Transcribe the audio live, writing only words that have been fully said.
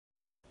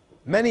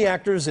Many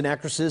actors and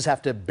actresses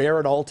have to bear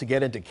it all to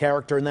get into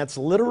character, and that's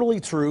literally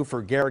true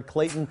for Garrett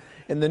Clayton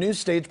in the new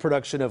stage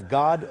production of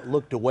God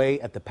Looked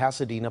Away at the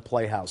Pasadena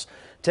Playhouse.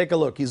 Take a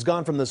look. He's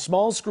gone from the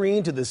small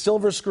screen to the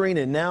silver screen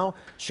and now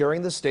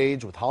sharing the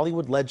stage with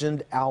Hollywood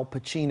legend Al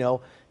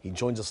Pacino. He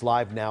joins us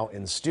live now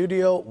in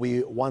studio.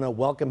 We want to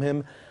welcome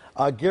him.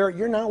 Garrett,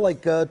 you're now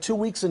like 2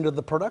 weeks into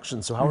the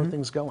production, so how are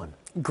things going?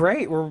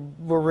 Great. We're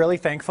really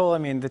thankful. I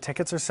mean, the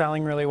tickets are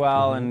selling really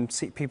well, and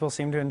people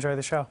seem to enjoy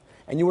the show.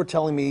 And you were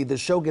telling me the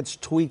show gets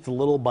tweaked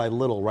little by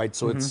little, right?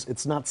 So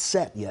it's not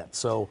set yet.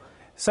 So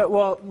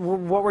well,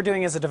 what we're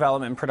doing is a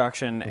development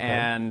production,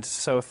 and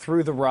so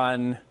through the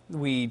run,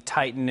 we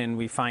tighten and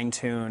we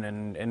fine-tune,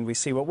 and we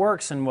see what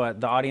works and what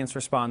the audience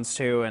responds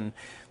to, and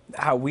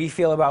how we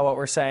feel about what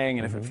we're saying,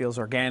 and if it feels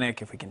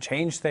organic, if we can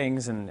change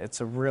things, and it's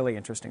a really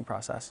interesting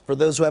process. For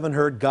those who haven't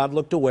heard, God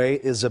Looked Away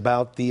is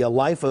about the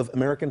life of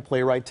American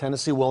playwright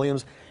Tennessee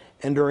Williams,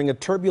 and during a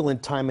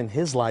turbulent time in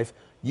his life,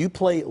 you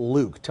play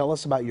Luke. Tell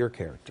us about your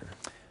character.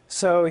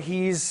 So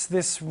he's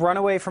this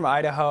runaway from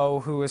Idaho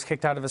who was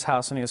kicked out of his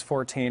house when he was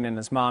 14, and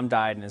his mom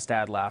died and his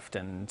dad left,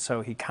 and so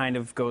he kind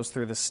of goes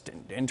through this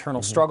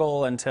internal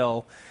struggle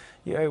until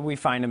we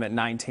find him at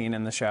 19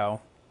 in the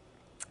show.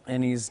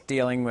 And he's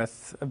dealing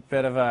with a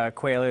bit of a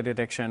Quaalude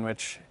addiction,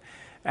 which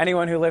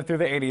anyone who lived through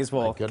the 80s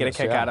will get a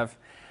kick out of.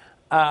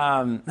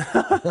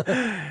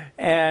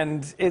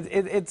 And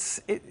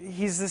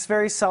he's this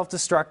very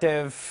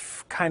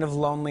self-destructive, kind of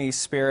lonely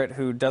spirit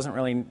who doesn't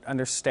really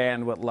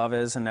understand what love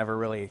is and never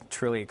really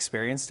truly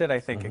experienced it, I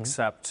think,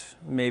 except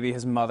maybe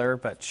his mother,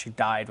 but she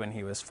died when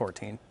he was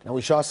 14. Now,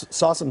 we saw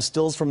some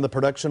stills from the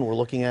production. We're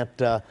looking at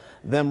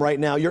them right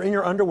now. You're in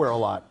your underwear a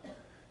lot.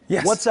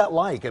 Yes. What's that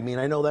like? I mean,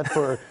 I know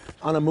that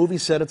on a movie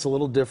set it's a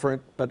little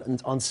different, but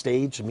on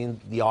stage, I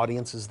mean, the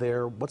audience is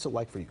there. What's it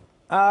like for you?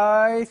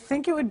 I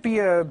think it would be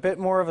a bit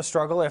more of a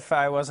struggle if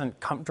I wasn't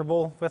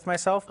comfortable with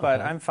myself, but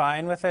I'm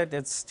fine with it.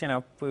 It's, you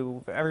know,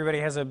 everybody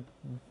has a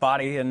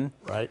body, and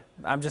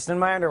I'm just in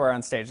my underwear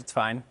on stage. It's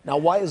fine. Now,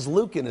 why is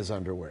Luke in his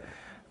underwear?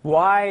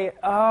 Why?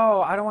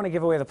 Oh, I don't want to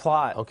give away the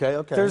plot. Okay.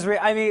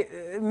 I mean,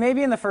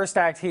 maybe in the first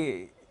act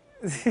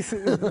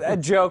a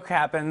joke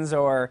happens,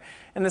 or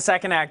in the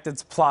second act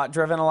it's plot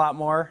driven a lot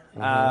more,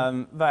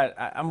 but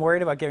I'm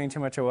worried about giving too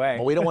much away.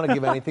 Well, we don't want to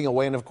give anything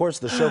away, and of course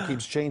the show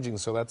keeps changing,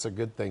 so that's a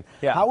good thing.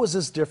 Yeah. How is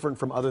this different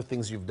from other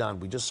things you've done?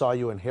 We just saw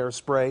you in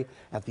Hairspray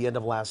at the end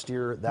of last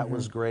year. That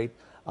was great,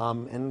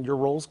 and your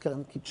roles kind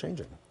of keep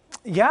changing.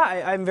 Yeah,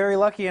 I'm very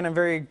lucky, and I'm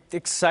very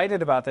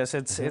excited about this.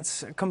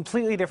 It's a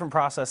completely different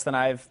process than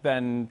I've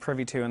been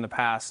privy to in the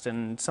past,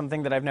 and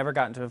something that I've never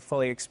gotten to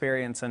fully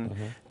experience in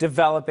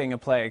developing a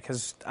play,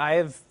 because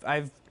I've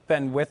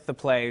been with the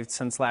play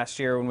since last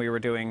year when we were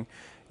doing,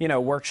 you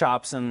know,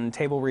 workshops and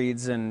table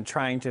reads and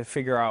trying to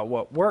figure out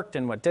what worked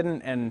and what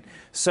didn't. And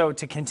so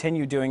to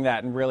continue doing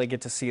that and really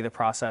get to see the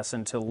process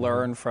and to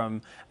learn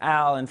from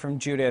Al and from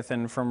Judith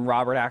and from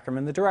Robert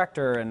Ackerman, the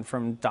director, and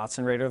from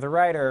Dotson Rader, the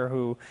writer,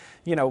 who,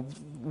 you know,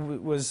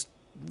 was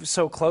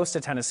so close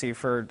to Tennessee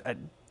for,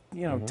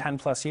 you know, 10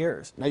 plus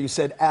years. Now, you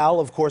said Al,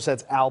 of course,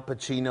 that's Al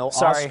Pacino,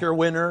 Oscar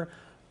winner,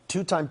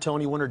 two-time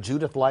Tony winner.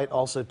 Judith Light,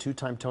 also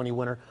two-time Tony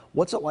winner.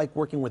 What's it like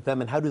working with them,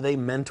 and how do they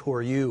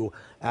mentor you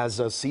as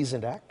a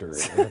seasoned actor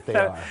that they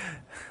are?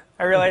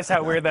 I realized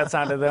how weird that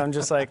sounded, though. I'm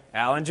just like,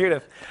 Al and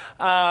Judith.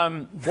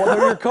 Well, they're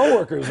your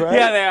coworkers, right?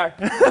 Yeah,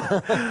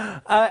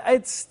 they are.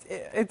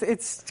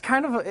 It's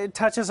kind of, it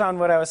touches on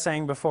what I was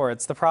saying before.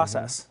 It's the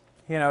process.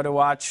 You know, to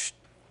watch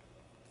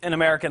an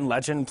American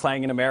legend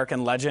playing an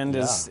American legend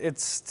is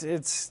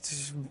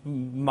it's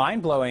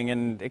mind-blowing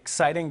and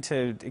exciting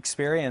to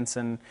experience,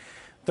 and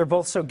they're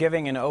both so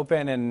giving and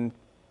open and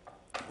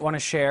want to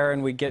share,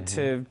 and we get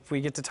to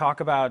talk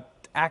about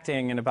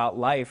acting and about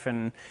life,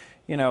 and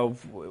you know,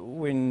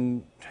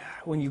 when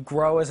you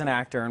grow as an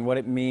actor and what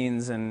it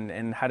means,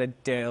 and how to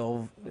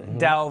delve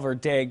or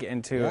dig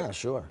into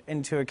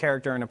into a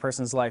character in a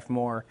person's life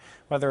more,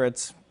 whether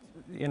it's,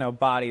 you know,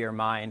 body or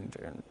mind.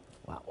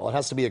 Wow. Well, it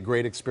has to be a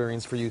great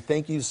experience for you.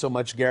 Thank you so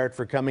much, Garrett,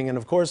 for coming. And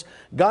of course,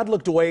 God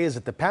Looked Away is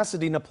at the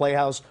Pasadena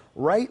Playhouse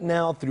right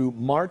now through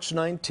March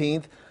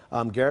 19th.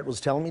 Garrett was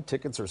telling me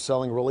tickets are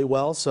selling really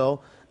well, so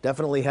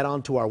definitely head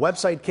on to our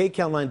website,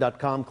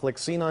 KCAL9.com, click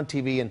Scene on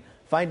TV, and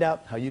find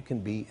out how you can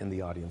be in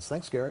the audience.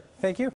 Thanks, Garrett. Thank you.